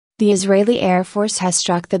The Israeli Air Force has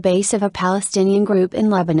struck the base of a Palestinian group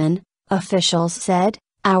in Lebanon, officials said,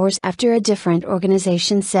 hours after a different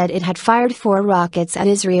organization said it had fired 4 rockets at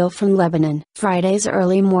Israel from Lebanon. Friday's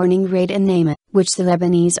early morning raid in Naameh, which the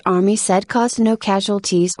Lebanese army said caused no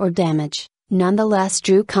casualties or damage, nonetheless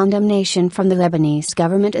drew condemnation from the Lebanese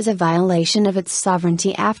government as a violation of its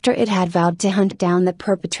sovereignty after it had vowed to hunt down the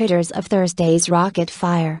perpetrators of Thursday's rocket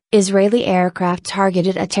fire. Israeli aircraft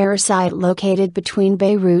targeted a terror site located between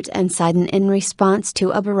Beirut and Sidon in response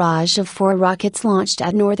to a barrage of 4 rockets launched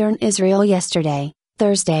at northern Israel yesterday,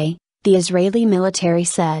 Thursday, the Israeli military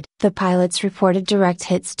said. The pilots reported direct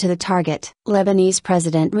hits to the target. Lebanese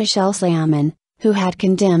President Michel Sleiman, who had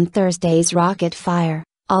condemned Thursday's rocket fire,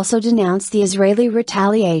 also denounced the Israeli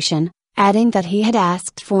retaliation, adding that he had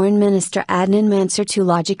asked Foreign Minister Adnan Mansour to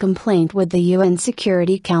lodge a complaint with the UN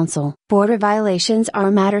Security Council. Border violations are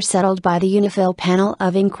a matter settled by the UNIFIL panel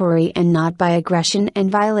of inquiry and not by aggression and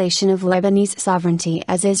violation of Lebanese sovereignty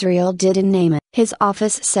as Israel did in Naameh, his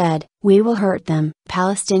office said. "We will hurt them."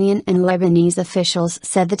 Palestinian and Lebanese officials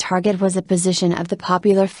said the target was a position of the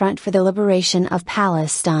Popular Front for the Liberation of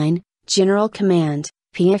Palestine, General Command,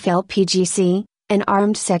 PFLPGC, an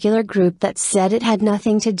armed secular group that said it had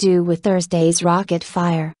nothing to do with Thursday's rocket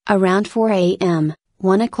fire. Around 4 a.m.,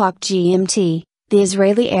 1 o'clock GMT, the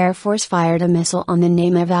Israeli Air Force fired a missile on the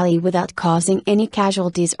Naameh Valley without causing any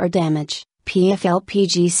casualties or damage,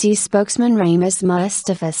 PFLPGC spokesman Ramez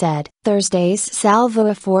Mustafa said. Thursday's salvo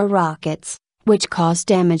of 4 rockets, which caused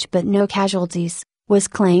damage but no casualties, was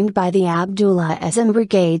claimed by the Abdullah Azam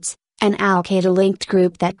Brigades, an al-Qaeda-linked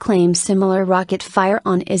group that claimed similar rocket fire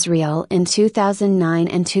on Israel in 2009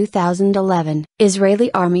 and 2011.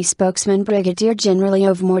 Israeli Army spokesman Brigadier General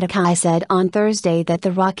Yoav Mordecai said on Thursday that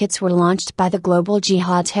the rockets were launched by the Global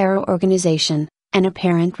Jihad terror organization, an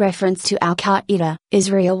apparent reference to al-Qaeda.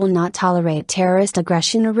 Israel will not tolerate terrorist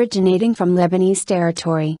aggression originating from Lebanese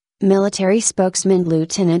territory, military spokesman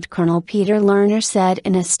Lieutenant Colonel Peter Lerner said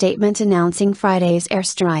in a statement announcing Friday's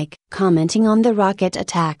airstrike. Commenting on the rocket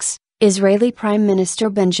attacks, Israeli Prime Minister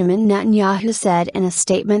Benjamin Netanyahu said in a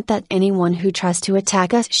statement that anyone who tries to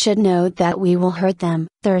attack us should know that we will hurt them.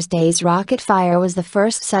 Thursday's rocket fire was the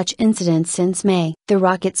first such incident since May. The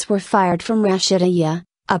rockets were fired from Rashidiyah,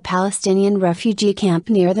 a Palestinian refugee camp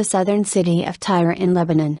near the southern city of Tyre in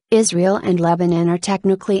Lebanon. Israel and Lebanon are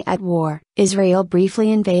technically at war. Israel briefly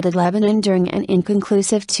invaded Lebanon during an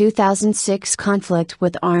inconclusive 2006 conflict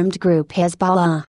with armed group Hezbollah.